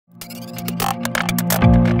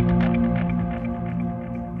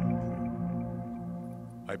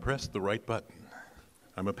I pressed the right button.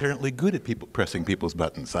 I'm apparently good at pressing people's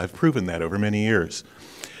buttons. I've proven that over many years.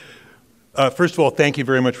 First of all, thank you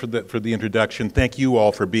very much for the introduction. Thank you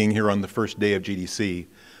all for being here on the first day of GDC.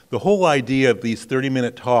 The whole idea of these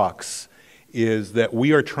 30-minute talks is that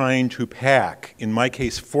we are trying to pack, in my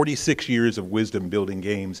case, 46 years of wisdom building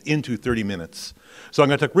games into 30 minutes. So I'm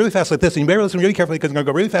going to talk really fast like this, and you better listen really carefully because I'm going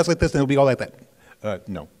to go really fast like this, and it'll be all like that.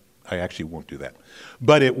 No, I actually won't do that.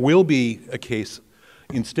 But it will be a case,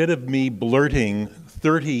 instead of me blurting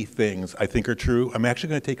 30 things I think are true, I'm actually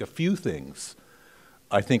going to take a few things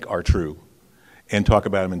I think are true and talk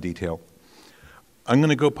about them in detail. I'm going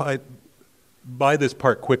to go by this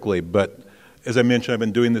part quickly, but as I mentioned, I've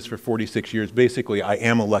been doing this for 46 years. Basically, I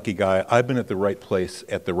am a lucky guy. I've been at the right place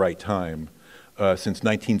at the right time since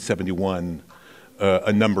 1971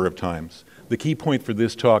 a number of times. The key point for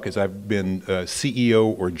this talk is I've been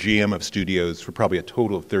CEO or GM of studios for probably a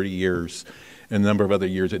total of 30 years, and a number of other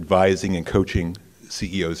years advising and coaching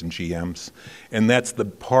CEOs and GMs. And that's the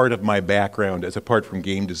part of my background, as apart from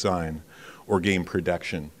game design or game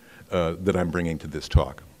production, that I'm bringing to this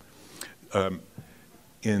talk.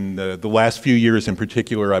 In the last few years in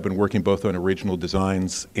particular, I've been working both on original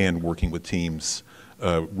designs and working with teams,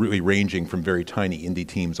 really ranging from very tiny indie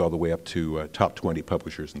teams all the way up to top 20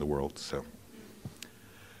 publishers in the world. So,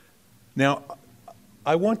 now,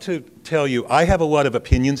 I want to tell you, I have a lot of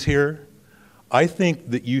opinions here. I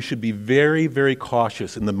think that you should be very, very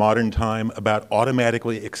cautious in the modern time about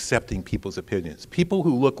automatically accepting people's opinions. People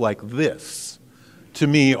who look like this, to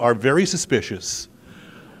me, are very suspicious.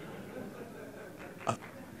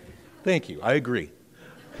 Thank you, I agree.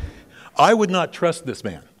 I would not trust this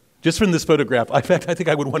man, just from this photograph. In fact, I think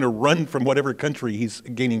I would want to run from whatever country he's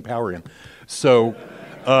gaining power in. So,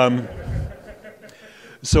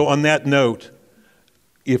 so on that note,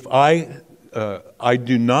 if I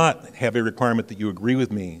do not have a requirement that you agree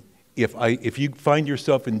with me. If you find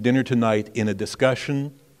yourself in dinner tonight in a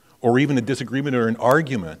discussion or even a disagreement or an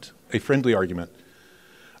argument, a friendly argument,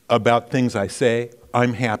 about things I say,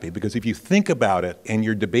 I'm happy. Because if you think about it and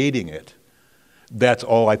you're debating it, that's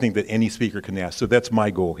all I think that any speaker can ask. So that's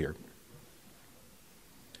my goal here.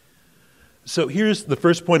 So here's the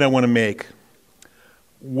first point I want to make.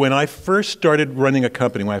 When I first started running a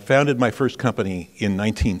company, when I founded my first company in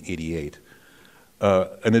 1988,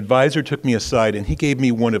 an advisor took me aside and he gave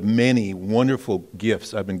me one of many wonderful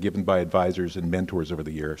gifts I've been given by advisors and mentors over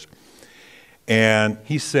the years. And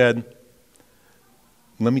he said,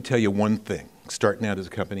 let me tell you one thing. Starting out as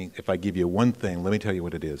a company, if I give you one thing, let me tell you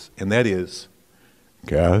what it is. And that is,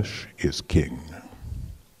 cash is king.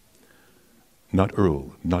 Not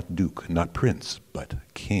earl, not duke, not prince, but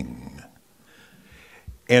king.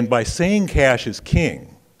 And by saying cash is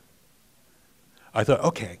king, I thought,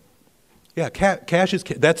 okay, yeah, cash is,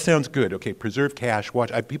 that sounds good. Okay, preserve cash.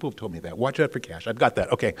 Watch. People have told me that. Watch out for cash. I've got that.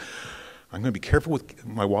 Okay, I'm going to be careful with,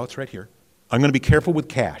 my wallet's right here. I'm going to be careful with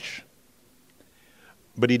cash.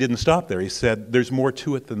 But he didn't stop there. He said, there's more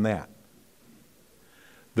to it than that.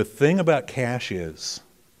 The thing about cash is,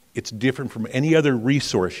 it's different from any other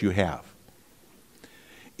resource you have.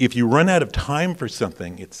 If you run out of time for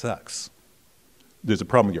something, it sucks. There's a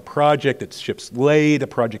problem with your project, it ships late, a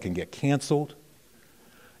project can get canceled.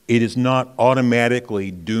 It is not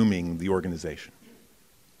automatically dooming the organization.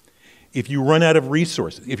 If you run out of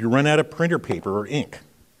resources, if you run out of printer paper or ink,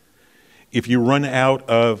 if you run out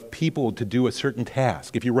of people to do a certain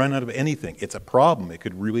task, if you run out of anything, it's a problem. It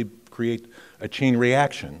could really create a chain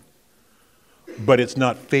reaction, but it's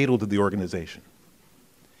not fatal to the organization.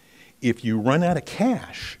 If you run out of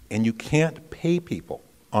cash and you can't pay people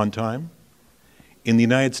on time, in the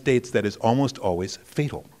United States that is almost always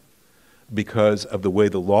fatal because of the way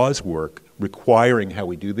the laws work, requiring how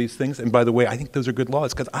we do these things. And by the way, I think those are good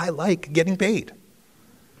laws because I like getting paid.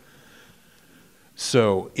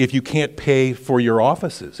 So if you can't pay for your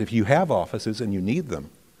offices, if you have offices and you need them,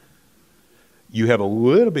 you have a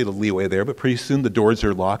little bit of leeway there, but pretty soon the doors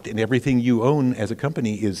are locked and everything you own as a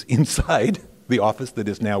company is inside the office that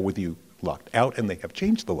is now with you locked out, and they have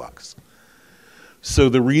changed the locks. So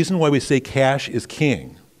the reason why we say cash is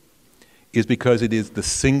king is because it is the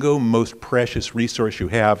single most precious resource you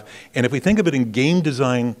have. And if we think of it in game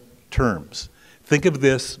design terms, think of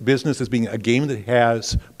this business as being a game that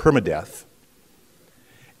has permadeath.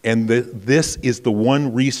 And this is the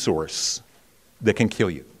one resource that can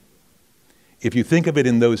kill you. If you think of it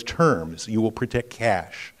in those terms, you will protect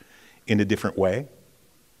cash in a different way.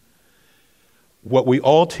 What we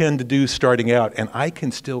all tend to do starting out, and I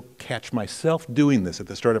can still catch myself doing this at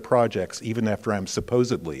the start of projects, even after I'm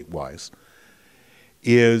supposedly wise,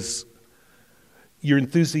 is you're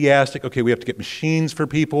enthusiastic. Okay, we have to get machines for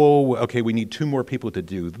people. Okay, we need 2 more people to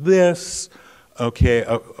do this. Okay,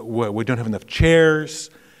 well, we don't have enough chairs.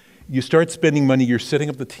 You start spending money, you're setting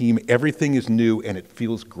up the team, everything is new, and it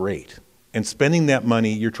feels great. And spending that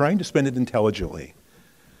money, you're trying to spend it intelligently.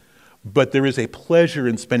 But there is a pleasure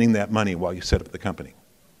in spending that money while you set up the company.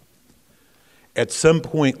 At some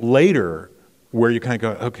point later, where you kind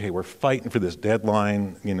of go, okay, we're fighting for this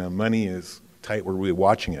deadline, money is tight, we're really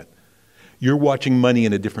watching it. You're watching money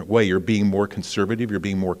in a different way. You're being more conservative. You're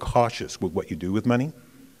being more cautious with what you do with money.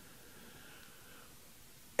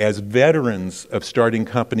 As veterans of starting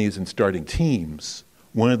companies and starting teams,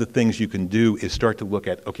 one of the things you can do is start to look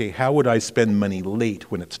at, okay, how would I spend money late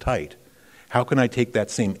when it's tight? How can I take that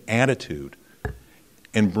same attitude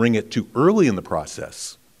and bring it to early in the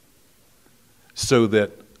process so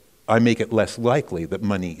that I make it less likely that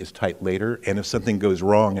money is tight later, and if something goes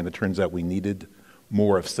wrong and it turns out we needed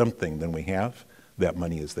more of something than we have, that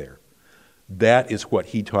money is there. That is what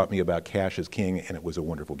he taught me about cash as king, and it was a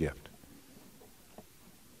wonderful gift.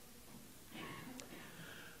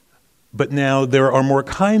 But now there are more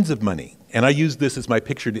kinds of money, and I use this as my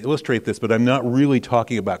picture to illustrate this, but I'm not really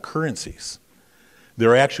talking about currencies.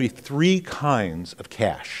 There are actually 3 kinds of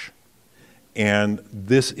cash, and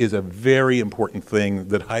this is a very important thing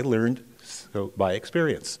that I learned by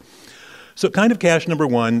experience. So kind of cash number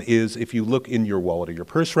 1 is, if you look in your wallet or your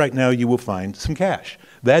purse right now, you will find some cash.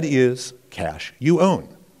 That is cash you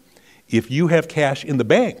own. If you have cash in the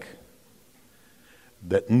bank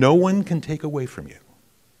that no one can take away from you,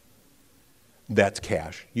 that's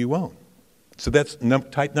cash you own. So that's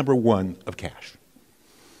type number 1 of cash.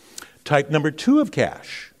 Type number 2 of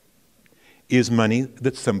cash is money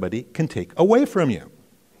that somebody can take away from you.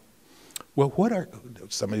 Well,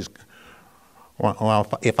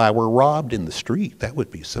 well, if I were robbed in the street, that would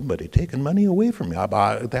be somebody taking money away from me.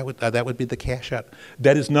 That would be the cash out.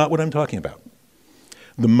 That is not what I'm talking about.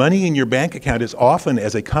 The money in your bank account is often,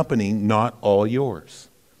 as a company, not all yours.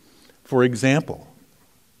 For example,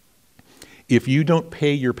 if you don't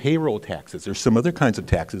pay your payroll taxes or some other kinds of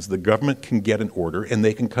taxes, the government can get an order and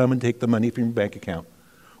they can come and take the money from your bank account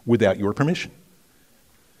without your permission.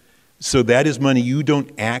 So that is money you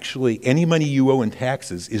don't actually, any money you owe in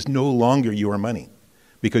taxes is no longer your money,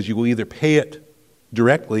 because you will either pay it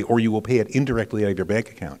directly or you will pay it indirectly out of your bank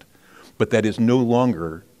account. But that is no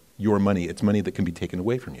longer your money. It's money that can be taken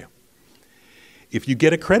away from you. If you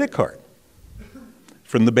get a credit card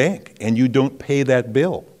from the bank and you don't pay that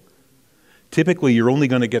bill, typically you're only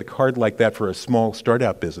going to get a card like that for a small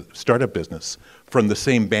startup business from the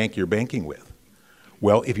same bank you're banking with.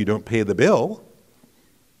 Well, if you don't pay the bill,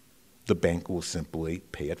 the bank will simply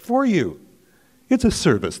pay it for you. It's a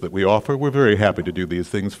service that we offer. We're very happy to do these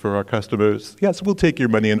things for our customers. Yes, we'll take your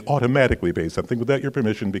money and automatically pay something without your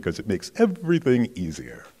permission because it makes everything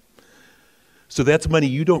easier. So that's money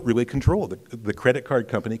you don't really control. The credit card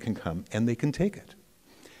company can come and they can take it.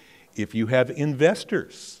 If you have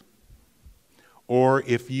investors, or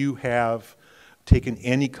if you have taken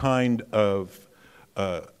any kind of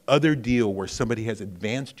other deal where somebody has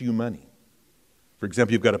advanced you money, for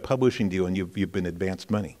example, you've got a publishing deal and you've been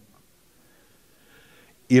advanced money.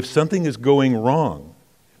 If something is going wrong,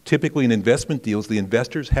 typically in investment deals, the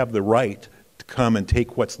investors have the right to come and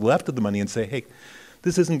take what's left of the money and say, hey,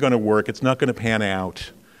 this isn't going to work, it's not going to pan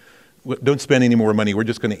out, don't spend any more money, we're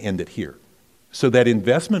just going to end it here. So that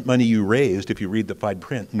investment money you raised, if you read the fine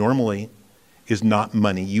print, normally is not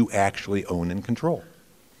money you actually own and control.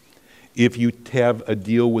 If you have a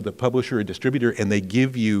deal with a publisher or distributor and they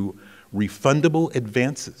give you refundable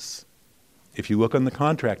advances, if you look on the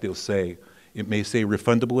contract, it may say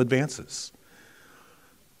refundable advances.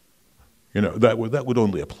 You know, that would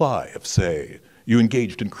only apply if, say, you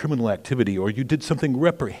engaged in criminal activity, or you did something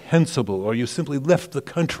reprehensible, or you simply left the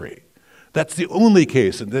country. That's the only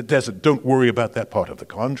case, and don't worry about that part of the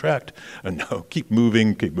contract. And no, keep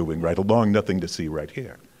moving right along, nothing to see right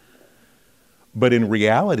here. But in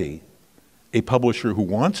reality, a publisher who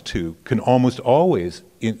wants to can almost always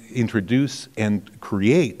introduce and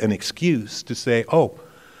create an excuse to say, oh,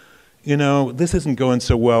 you know, this isn't going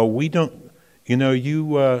so well. We don't, you know,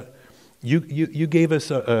 you gave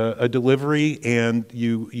us a delivery and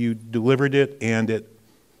you delivered it and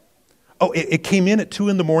it came in at 2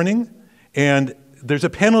 in the morning and there's a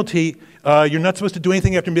penalty. You're not supposed to do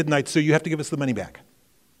anything after midnight, so you have to give us the money back.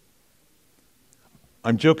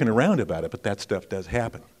 I'm joking around about it, but that stuff does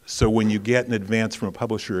happen. So when you get an advance from a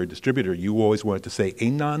publisher or a distributor, you always want it to say a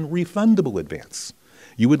non-refundable advance.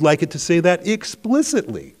 You would like it to say that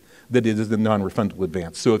explicitly, that it is a non-refundable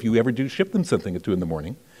advance. So if you ever do ship them something at 2 in the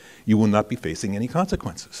morning, you will not be facing any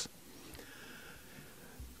consequences.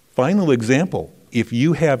 Final example if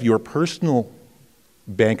you have your personal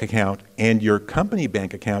bank account and your company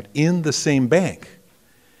bank account in the same bank,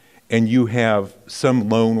 and you have some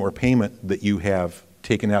loan or payment that you have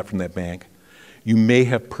taken out from that bank, you may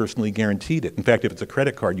have personally guaranteed it. In fact, if it's a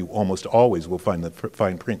credit card, you almost always will find the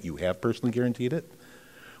fine print, you have personally guaranteed it.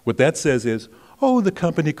 What that says is, oh, the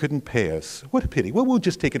company couldn't pay us. What a pity. Well, we'll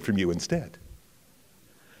just take it from you instead.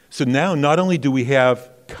 So now not only do we have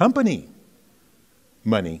company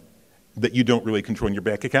money that you don't really control in your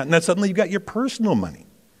bank account, and then suddenly you've got your personal money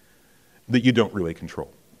that you don't really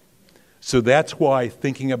control. So that's why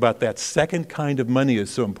thinking about that second kind of money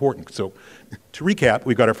is so important. So to recap,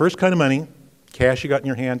 we've got our first kind of money, cash you got in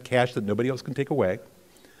your hand, cash that nobody else can take away.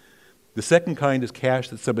 The second kind is cash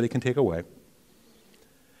that somebody can take away.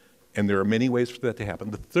 And there are many ways for that to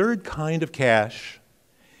happen. The third kind of cash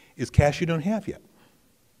is cash you don't have yet.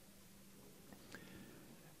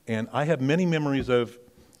 And I have many memories of,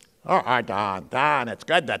 Oh, Don, it's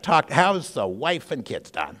good to talk. How's the wife and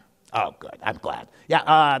kids, Don? Oh, good. I'm glad.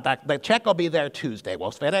 Yeah, the check will be there Tuesday.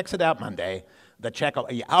 We'll FedEx it out Monday. The check will,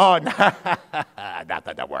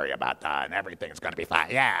 nothing to worry about, Don. Everything's going to be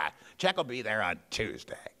fine. Yeah, check will be there on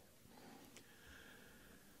Tuesday.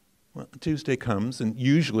 Well, Tuesday comes, and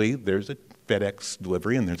usually there's a FedEx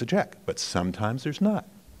delivery and there's a check, but sometimes there's not.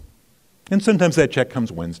 And sometimes that check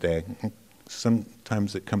comes Wednesday.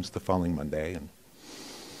 Sometimes it comes the following Monday, and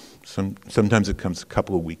sometimes it comes a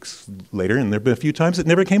couple of weeks later, and there have been a few times it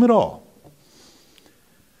never came at all.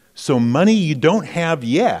 So money you don't have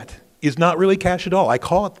yet is not really cash at all. I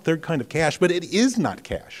call it the third kind of cash, but it is not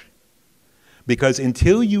cash. Because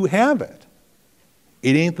until you have it,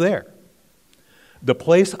 it ain't there. The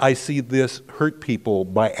place I see this hurt people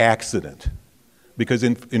by accident, because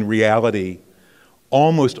in reality,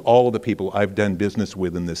 almost all of the people I've done business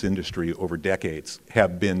with in this industry over decades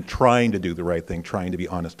have been trying to do the right thing, trying to be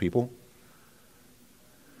honest people.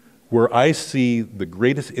 Where I see the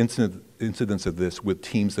greatest incidence of this with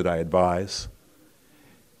teams that I advise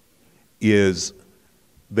is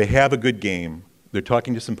they have a good game, they're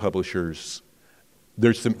talking to some publishers,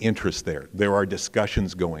 there's some interest there, there are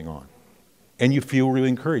discussions going on. And you feel really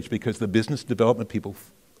encouraged because the business development people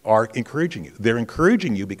are encouraging you. They're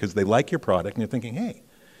encouraging you because they like your product and they're thinking, hey,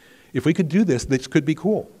 if we could do this, this could be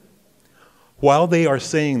cool. While they are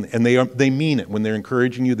saying, and they mean it when they're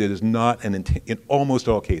encouraging you, that is not in almost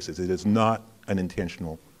all cases, it is not an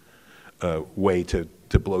intentional way to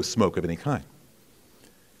blow smoke of any kind.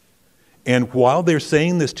 And while they're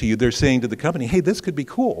saying this to you, they're saying to the company, hey, this could be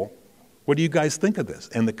cool. What do you guys think of this?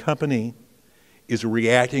 And the company is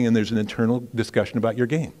reacting, and there's an internal discussion about your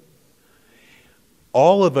game.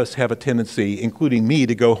 All of us have a tendency, including me,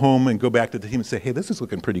 to go home and go back to the team and say, hey, this is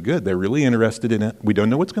looking pretty good. They're really interested in it. We don't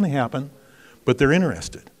know what's going to happen, but they're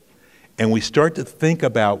interested. And we start to think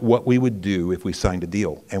about what we would do if we signed a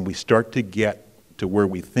deal. And we start to get to where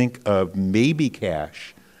we think of maybe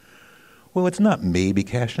cash. Well, it's not maybe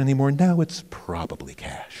cash anymore. Now it's probably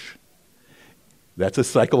cash. That's a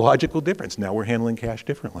psychological difference. Now we're handling cash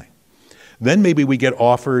differently. Then maybe we get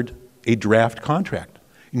offered a draft contract.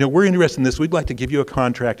 You know, we're interested in this. We'd like to give you a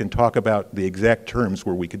contract and talk about the exact terms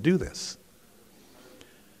where we could do this.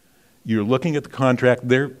 You're looking at the contract.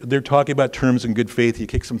 They're talking about terms in good faith. You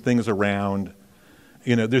kick some things around.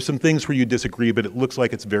 You know, there's some things where you disagree, but it looks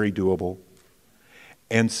like it's very doable.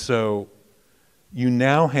 And so you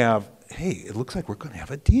now have, hey, it looks like we're going to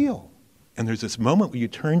have a deal. And there's this moment where you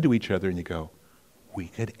turn to each other and you go, we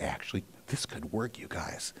could actually, this could work, you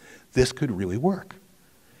guys. This could really work.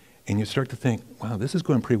 And you start to think, wow, this is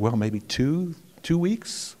going pretty well. Maybe two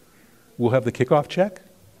weeks, we'll have the kickoff check.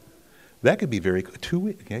 That could be very, 2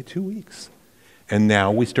 weeks, okay, 2 weeks. And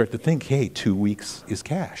now we start to think, hey, 2 weeks is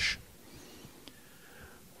cash.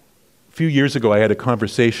 A few years ago, I had a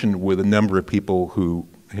conversation with a number of people who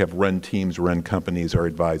have run teams, run companies, are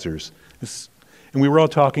advisors. And we were all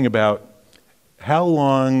talking about how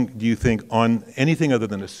long do you think on anything other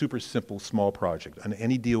than a super simple small project, on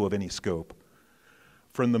any deal of any scope,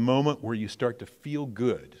 from the moment where you start to feel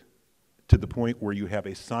good to the point where you have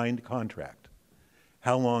a signed contract,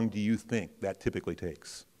 how long do you think that typically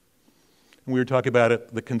takes? And we were talking about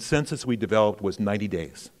it, the consensus we developed was 90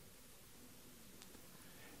 days.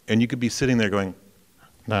 And you could be sitting there going,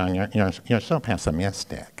 no, you're so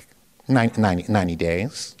pessimistic. 90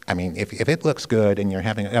 days. I mean, if it looks good and you're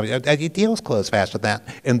having, deals close faster than that.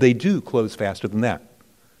 And they do close faster than that.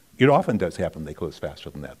 It often does happen they close faster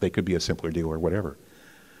than that. They could be a simpler deal or whatever.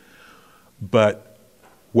 But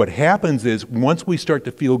what happens is once we start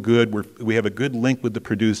to feel good, we have a good link with the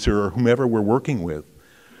producer or whomever we're working with,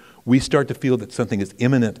 we start to feel that something is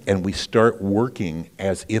imminent and we start working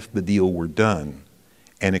as if the deal were done.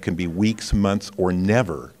 And it can be weeks, months, or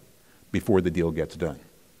never before the deal gets done.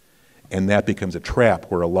 And that becomes a trap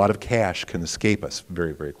where a lot of cash can escape us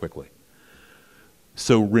very, very quickly.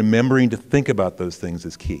 So remembering to think about those things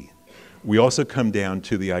is key. We also come down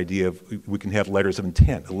to the idea of we can have letters of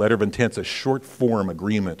intent. A letter of intent is a short form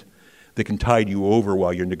agreement that can tide you over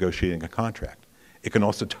while you're negotiating a contract. It can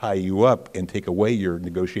also tie you up and take away your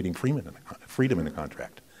negotiating freedom in the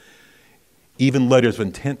contract. Even letters of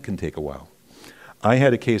intent can take a while. I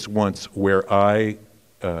had a case once where I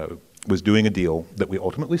was doing a deal that we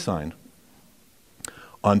ultimately signed.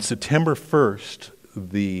 On September 1st,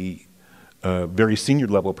 the very senior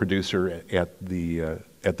level producer at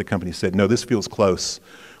the company said, no, this feels close.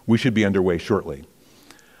 We should be underway shortly.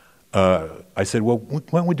 I said, well,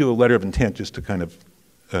 why don't we do a letter of intent just to kind of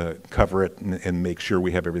cover it and make sure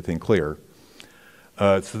we have everything clear.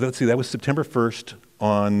 So let's see, that was September 1st.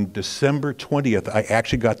 On December 20th, I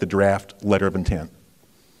actually got the draft letter of intent.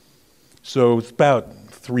 So it's about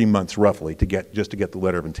 3 months roughly just to get the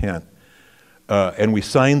letter of intent. And we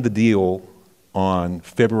signed the deal on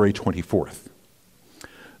February 24th.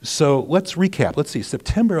 So let's recap. Let's see,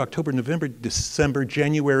 September, October, November, December,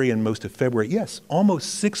 January, and most of February. Yes,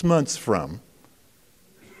 almost 6 months from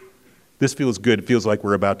this feels good, it feels like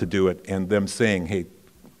we're about to do it, and them saying, hey,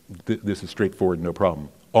 this is straightforward, no problem.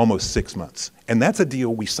 Almost 6 months. And that's a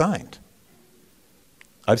deal we signed.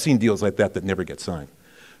 I've seen deals like that never get signed.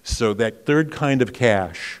 So that third kind of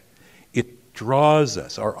cash, it draws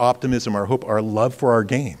us, our optimism, our hope, our love for our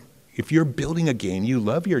game. If you're building a game, you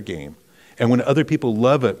love your game. And when other people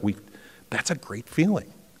love it, that's a great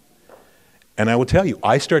feeling. And I will tell you,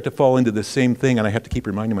 I start to fall into the same thing, and I have to keep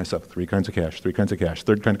reminding myself, 3 kinds of cash, 3 kinds of cash,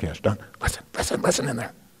 third kind of cash, done. Listen in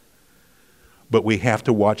there. But we have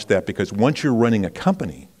to watch that, because once you're running a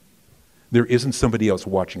company, there isn't somebody else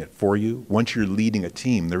watching it for you. Once you're leading a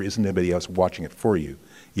team, there isn't anybody else watching it for you.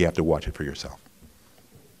 You have to watch it for yourself.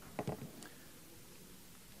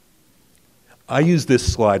 I use this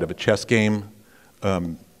slide of a chess game.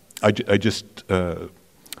 I just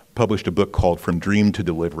published a book called From Dream to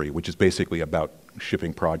Delivery, which is basically about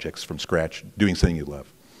shipping projects from scratch, doing something you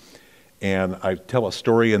love. And I tell a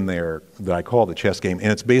story in there that I call the chess game,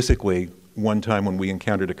 and it's basically one time when we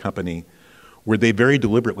encountered a company where they very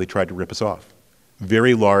deliberately tried to rip us off.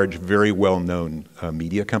 Very large, very well-known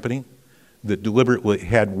media company that deliberately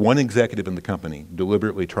had one executive in the company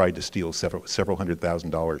deliberately tried to steal several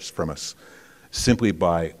 $100,000 from us simply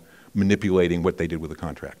by manipulating what they did with the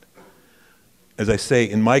contract. As I say,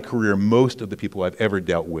 in my career, most of the people I've ever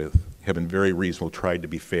dealt with have been very reasonable, tried to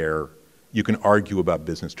be fair. You can argue about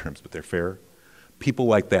business terms, but they're fair. People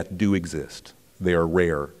like that do exist. They are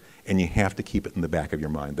rare, and you have to keep it in the back of your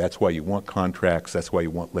mind. That's why you want contracts. That's why you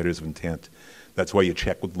want letters of intent. That's why you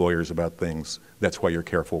check with lawyers about things. That's why you're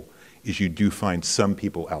careful, is you do find some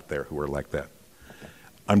people out there who are like that.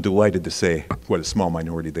 I'm delighted to say what a small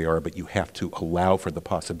minority they are, but you have to allow for the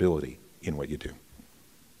possibility in what you do.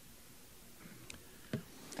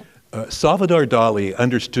 Salvador Dali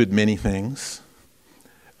understood many things.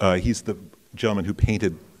 He's the gentleman who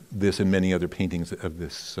painted this and many other paintings of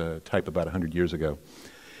this type about 100 years ago.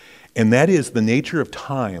 And that is the nature of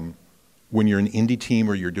time when you're an indie team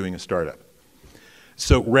or you're doing a startup.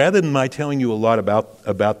 So rather than my telling you a lot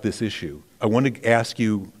about this issue, I want to ask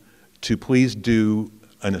you to please do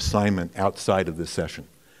an assignment outside of this session.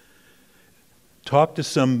 Talk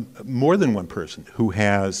to more than one person who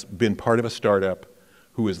has been part of a startup,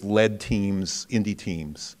 who has led teams, indie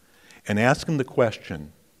teams, and ask them the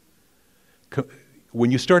question,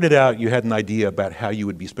 when you started out, you had an idea about how you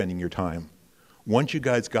would be spending your time. Once you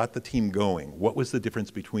guys got the team going, what was the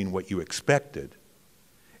difference between what you expected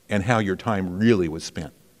and how your time really was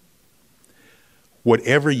spent?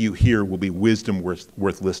 Whatever you hear will be wisdom worth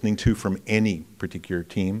listening to from any particular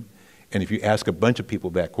team. And if you ask a bunch of people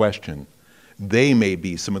that question, they may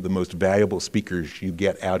be some of the most valuable speakers you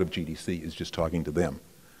get out of GDC is just talking to them.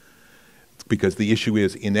 Because the issue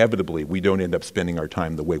is, inevitably, we don't end up spending our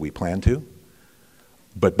time the way we plan to.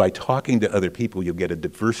 But by talking to other people, you'll get a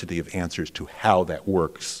diversity of answers to how that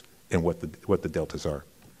works and what the deltas are.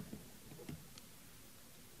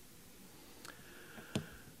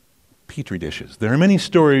 Petri dishes. There are many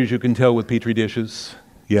stories you can tell with Petri dishes.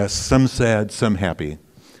 Yes, some sad, some happy.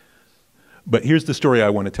 But here's the story I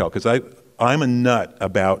want to tell, because I'm a nut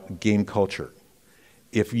about game culture.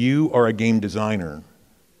 If you are a game designer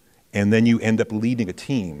and then you end up leading a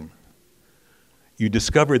team, you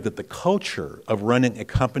discover that the culture of running a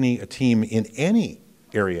company, a team in any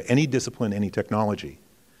area, any discipline, any technology,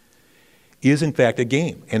 is in fact a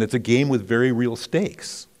game. And it's a game with very real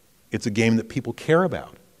stakes. It's a game that people care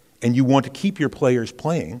about. And you want to keep your players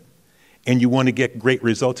playing, And you want to get great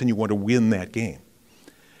results and you want to win that game.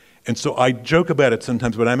 And so I joke about it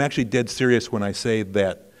sometimes, but I'm actually dead serious when I say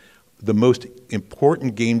that the most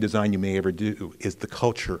important game design you may ever do is the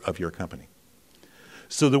culture of your company.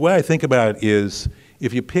 So the way I think about it is,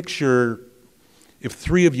 if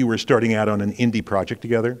three of you were starting out on an indie project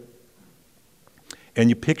together, and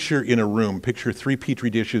you picture in a room, picture 3 Petri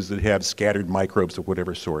dishes that have scattered microbes of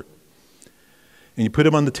whatever sort, and you put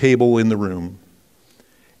them on the table in the room,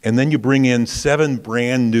 and then you bring in 7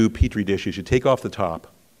 brand new Petri dishes, you take off the top,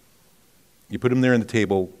 you put them there on the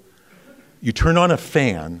table, you turn on a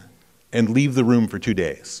fan, and leave the room for 2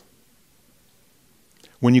 days.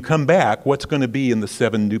 When you come back, what's going to be in the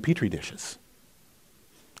 7 new Petri dishes?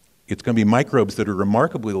 It's going to be microbes that are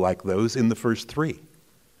remarkably like those in the first 3.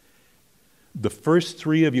 The first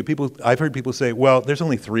 3 of you, I've heard people say, well, there's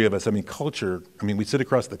only 3 of us. Culture, we sit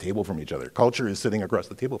across the table from each other. Culture is sitting across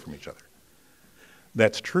the table from each other.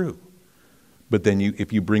 That's true. But then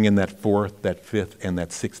if you bring in that 4th, that 5th, and that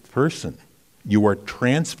 6th person, you are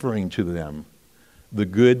transferring to them the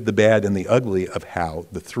good, the bad, and the ugly of how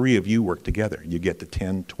the 3 of you work together. You get to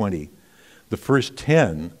 10, 20. The first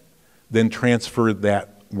 10 then transfer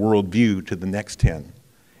that worldview to the next 10,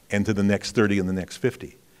 and to the next 30, and the next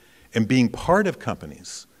 50. And being part of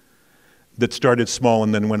companies that started small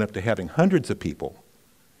and then went up to having hundreds of people,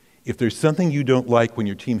 if there's something you don't like when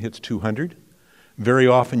your team hits 200, very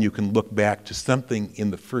often you can look back to something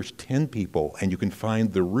in the first 10 people and you can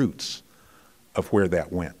find the roots of where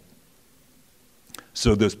that went.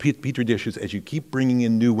 So those Petri dishes, as you keep bringing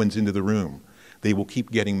in new ones into the room, they will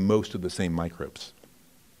keep getting most of the same microbes.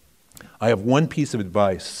 I have one piece of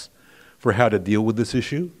advice for how to deal with this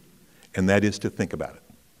issue, and that is to think about it.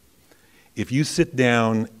 If you sit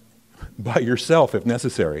down by yourself, if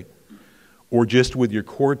necessary, or just with your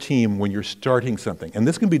core team when you're starting something, and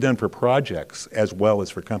this can be done for projects as well as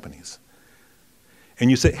for companies, and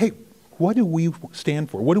you say, hey, what do we stand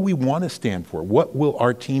for? What do we want to stand for? What will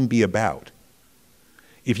our team be about?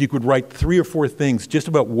 If you could write 3 or 4 things just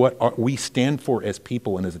about what we stand for as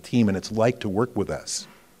people and as a team and it's like to work with us,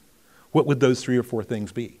 what would those 3 or 4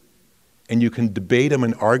 things be? And you can debate them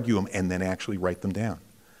and argue them and then actually write them down.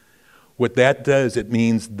 What that does, it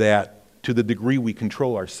means that to the degree we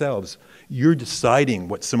control ourselves, you're deciding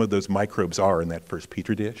what some of those microbes are in that first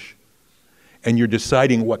Petri dish. And you're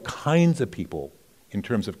deciding what kinds of people, in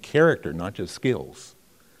terms of character, not just skills,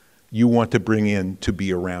 you want to bring in to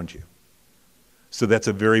be around you. So that's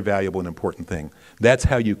a very valuable and important thing. That's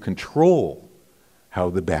how you control how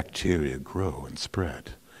the bacteria grow and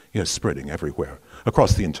spread. Spreading everywhere,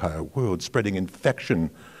 across the entire world, spreading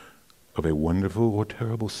infection of a wonderful or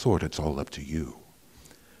terrible sort. It's all up to you.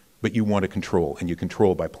 But you want to control, and you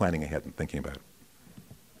control by planning ahead and thinking about it.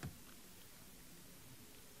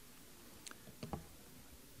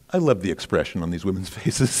 I love the expression on these women's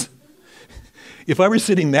faces. If I were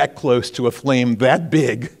sitting that close to a flame that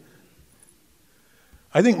big,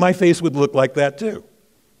 I think my face would look like that too.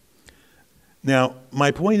 Now,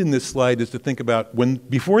 my point in this slide is to think about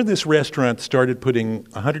before this restaurant started putting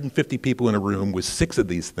 150 people in a room with 6 of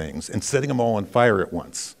these things and setting them all on fire at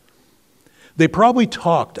once. They probably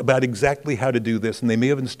talked about exactly how to do this, and they may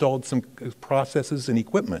have installed some processes and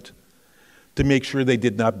equipment to make sure they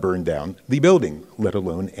did not burn down the building, let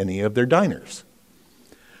alone any of their diners.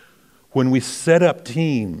 When we set up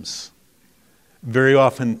teams, very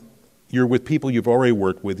often you're with people you've already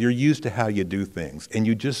worked with, you're used to how you do things, and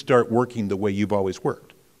you just start working the way you've always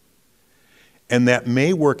worked. And that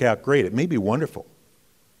may work out great, it may be wonderful.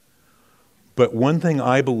 But one thing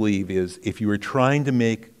I believe is if you are trying to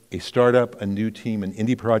make a startup, a new team, an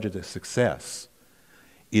indie project a success,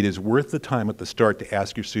 it is worth the time at the start to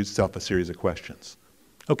ask yourself a series of questions.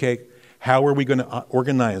 Okay, how are we going to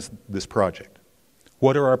organize this project?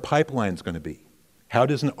 What are our pipelines going to be? How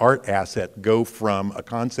does an art asset go from a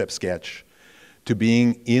concept sketch to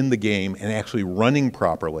being in the game and actually running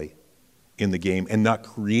properly in the game and not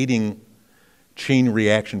creating chain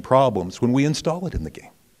reaction problems when we install it in the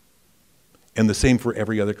game? And the same for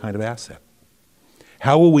every other kind of asset.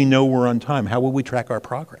 How will we know we're on time? How will we track our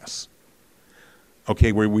progress?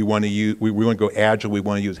 Okay, where we want to go agile, we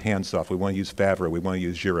want to use Handsoft, we want to use Favre, we want to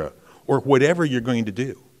use Jira, or whatever you're going to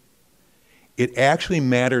do. It actually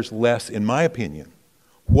matters less, in my opinion,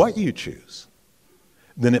 what you choose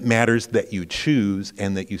than it matters that you choose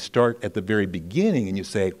and that you start at the very beginning and you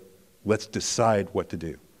say, let's decide what to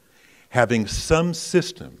do. Having some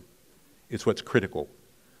system is what's critical.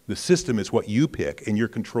 The system is what you pick and you're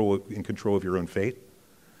in control of your own fate.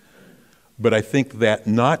 But I think that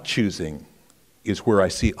not choosing is where I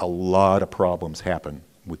see a lot of problems happen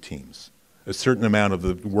with teams. A certain amount of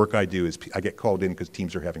the work I do is I get called in because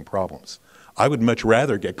teams are having problems. I would much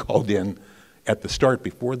rather get called in at the start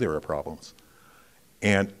before there are problems.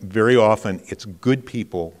 And very often it's good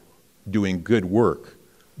people doing good work,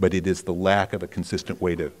 but it is the lack of a consistent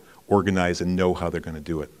way to organize and know how they're going to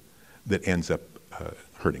do it that ends up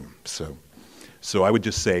hurting them. So I would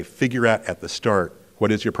just say, figure out at the start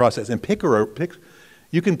what is your process, and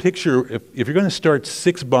you can picture, if you're going to start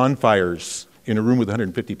 6 bonfires in a room with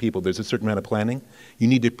 150 people, there's a certain amount of planning. You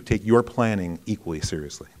need to take your planning equally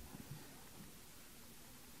seriously.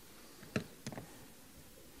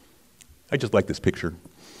 I just like this picture.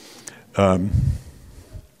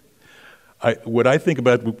 What I think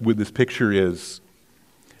about with this picture is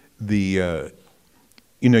we've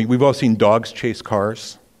all seen dogs chase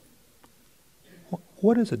cars.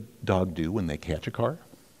 What does a dog do when they catch a car?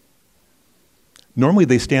 Normally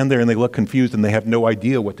they stand there and they look confused and they have no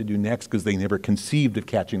idea what to do next because they never conceived of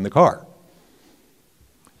catching the car.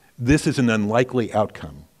 This is an unlikely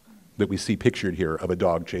outcome that we see pictured here of a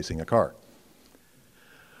dog chasing a car.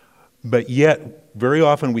 But yet, very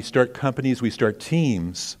often we start companies, we start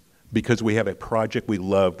teams because we have a project we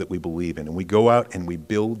love that we believe in, and we go out and we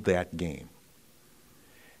build that game.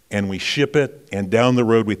 And we ship it, and down the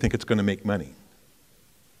road we think it's going to make money.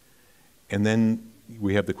 And then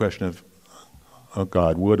we have the question of, oh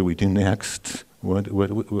God, what do we do next?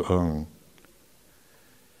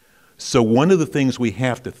 So one of the things we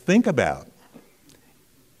have to think about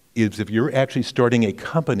is, if you're actually starting a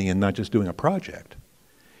company and not just doing a project,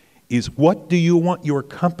 is what do you want your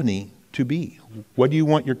company to be? What do you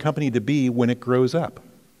want your company to be when it grows up?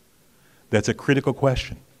 That's a critical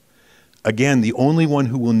question. Again, the only one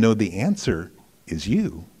who will know the answer is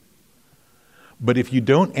you. But if you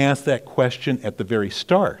don't ask that question at the very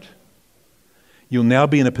start, you'll now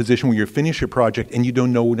be in a position where you finish your project and you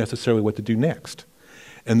don't know necessarily what to do next.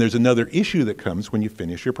 And there's another issue that comes when you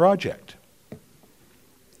finish your project.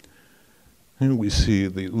 Here we see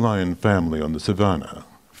the lion family on the savannah,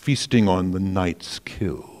 feasting on the night's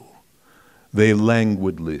kill. They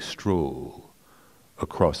languidly stroll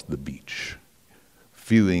across the beach,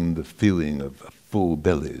 feeling the feeling of full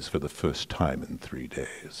bellies for the first time in 3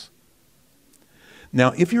 days.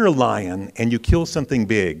 Now, if you're a lion and you kill something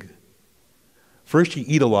big, first you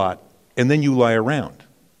eat a lot, and then you lie around.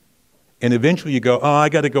 And eventually you go, oh, I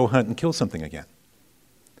got to go hunt and kill something again.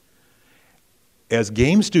 As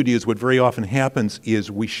game studios, what very often happens is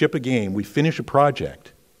we ship a game, we finish a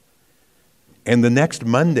project, and the next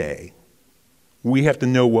Monday, we have to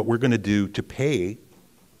know what we're going to do to pay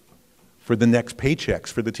for the next paychecks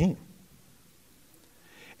for the team.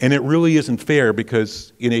 And it really isn't fair,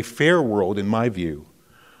 because in a fair world, in my view,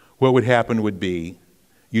 what would happen would be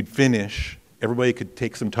you'd finish, everybody could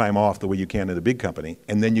take some time off the way you can in a big company,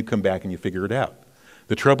 and then you come back and you figure it out.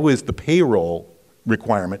 The trouble is the payroll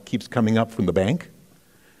requirement keeps coming up from the bank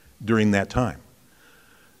during that time.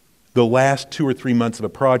 The last 2 or 3 months of a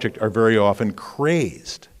project are very often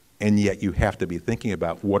crazed, and yet you have to be thinking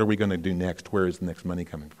about, what are we going to do next? Where is the next money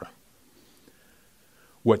coming from?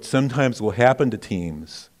 What sometimes will happen to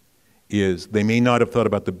teams is they may not have thought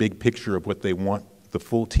about the big picture of what they want the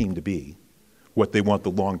full team to be, what they want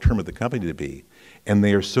the long term of the company to be, and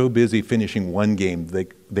they are so busy finishing one game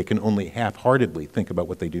they can only half-heartedly think about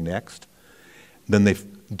what they do next. Then they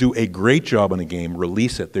do a great job on a game,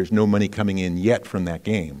 release it, there's no money coming in yet from that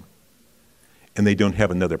game, and they don't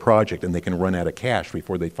have another project, and they can run out of cash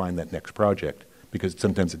before they find that next project, because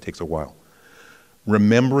sometimes it takes a while.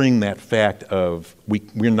 Remembering that fact of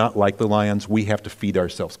we're not like the lions, we have to feed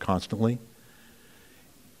ourselves constantly.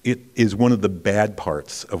 It is one of the bad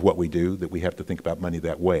parts of what we do, that we have to think about money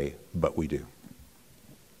that way, but we do.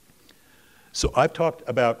 So I've talked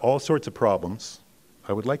about all sorts of problems.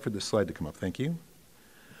 I would like for this slide to come up, thank you.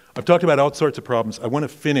 I've talked about all sorts of problems. I want to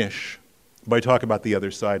finish by talking about the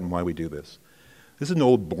other side and why we do this. This is an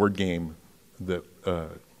old board game that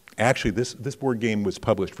actually, this board game was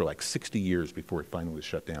published for like 60 years before it finally was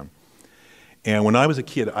shut down. And when I was a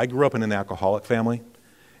kid, I grew up in an alcoholic family,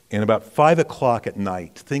 and about 5 o'clock at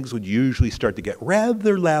night, things would usually start to get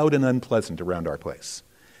rather loud and unpleasant around our place.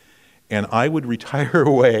 And I would retire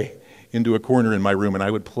away into a corner in my room, and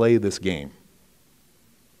I would play this game.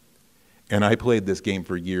 And I played this game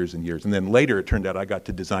for years and years. And then later, it turned out I got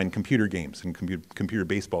to design computer games, and computer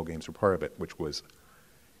baseball games were part of it, which was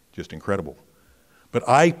just incredible. But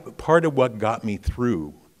part of what got me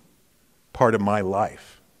through part of my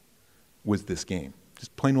life was this game,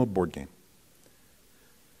 just plain old board game.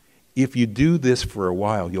 If you do this for a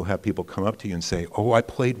while, you'll have people come up to you and say, oh, I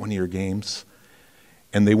played one of your games,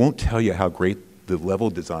 and they won't tell you how great the level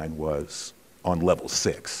design was on level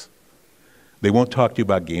 6. They won't talk to you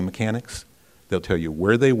about game mechanics. They'll tell you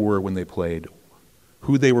where they were when they played,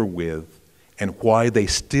 who they were with, and why they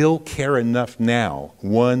still care enough now,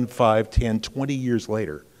 1, 5, 10, 20 years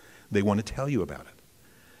later, they want to tell you about it.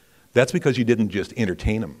 That's because you didn't just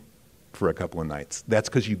entertain them for a couple of nights. That's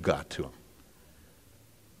because you got to them.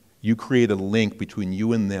 You create a link between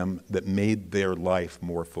you and them that made their life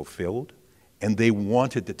more fulfilled, and they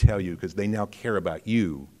wanted to tell you because they now care about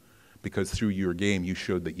you, because through your game you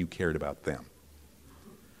showed that you cared about them.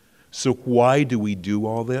 So why do we do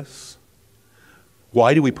all this?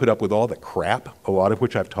 Why do we put up with all the crap, a lot of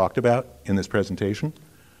which I've talked about in this presentation?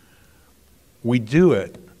 We do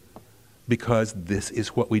it because this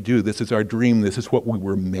is what we do. This is our dream. This is what we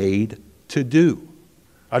were made to do.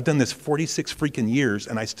 I've done this 46 freaking years,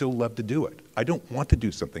 and I still love to do it. I don't want to do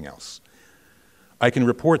something else. I can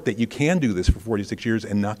report that you can do this for 46 years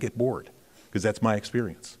and not get bored, because that's my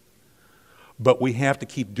experience. But we have to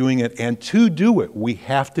keep doing it, and to do it, we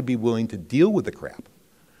have to be willing to deal with the crap.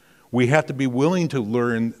 We have to be willing to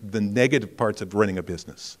learn the negative parts of running a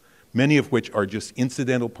business, many of which are just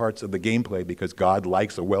incidental parts of the gameplay because God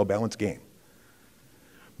likes a well-balanced game.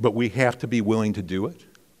 But we have to be willing to do it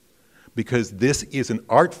because this is an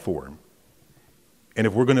art form, and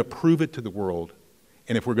if we're going to prove it to the world,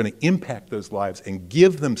 and if we're going to impact those lives and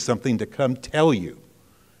give them something to come tell you,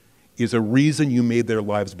 is a reason you made their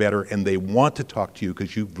lives better, and they want to talk to you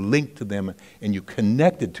because you've linked to them and you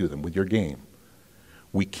connected to them with your game.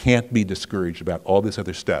 We can't be discouraged about all this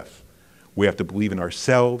other stuff. We have to believe in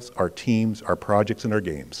ourselves, our teams, our projects, and our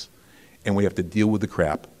games. And we have to deal with the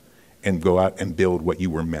crap and go out and build what you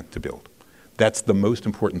were meant to build. That's the most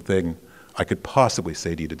important thing I could possibly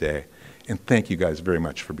say to you today. And thank you guys very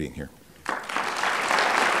much for being here.